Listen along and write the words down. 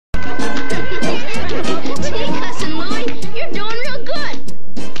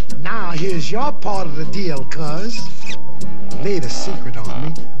What's your part of the deal, cuz? Laid a secret on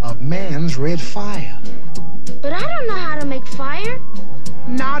me of man's red fire. But I don't know how to make fire.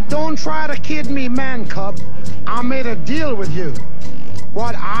 Now don't try to kid me, man cub. I made a deal with you.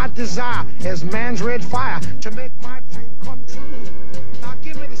 What I desire is man's red fire to make my dream come true. Now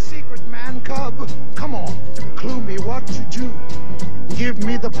give me the secret, man cub. Come on, clue me what to do. Give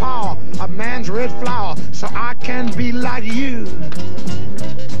me the power of man's red flower so I can be like you.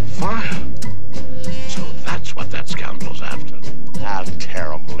 Fire? So that's what that scoundrel's after. I'll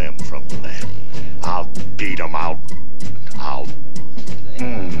tear him limb from limb. I'll beat him out.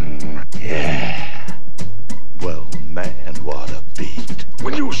 Yeah. Well, man, what a beat.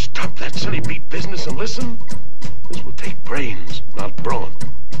 Will you stop that silly beat business and listen? This will take brains, not brawn.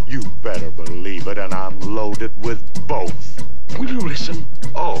 You better believe it, and I'm loaded with both. Will you listen?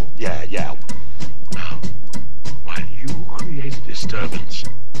 Oh, yeah. Now, while you create a disturbance,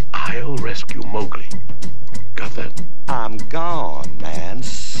 I'll rescue Mowgli. Got that? I'm gone, man.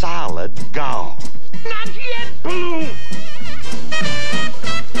 Solid gone. Not yet, Baloo!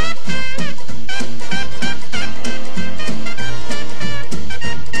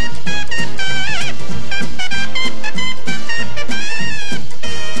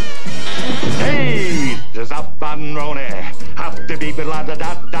 Hey, there's up and Ronnie. Have to be la da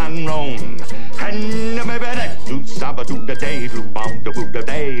da dan ron. And maybe that do saba do the day, do bomb the boot the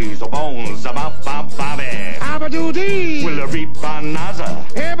days, of bones about Bobby. Abadoo dee. Will a reap banaza?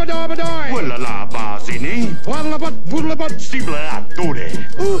 Ebadobadoi. Will a la bazini? Waddleabut, boodleabut. Stibla at doody.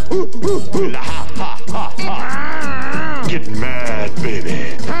 Will a ha. Get mad,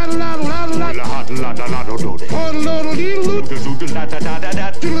 baby. Taddle-daddle-daddle-daddle. Will a hot la da la do doody. Toddle-doodle-dee-doo. Do do da da da da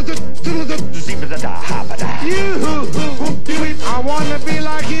da. Diddle-dut, diddle-dut.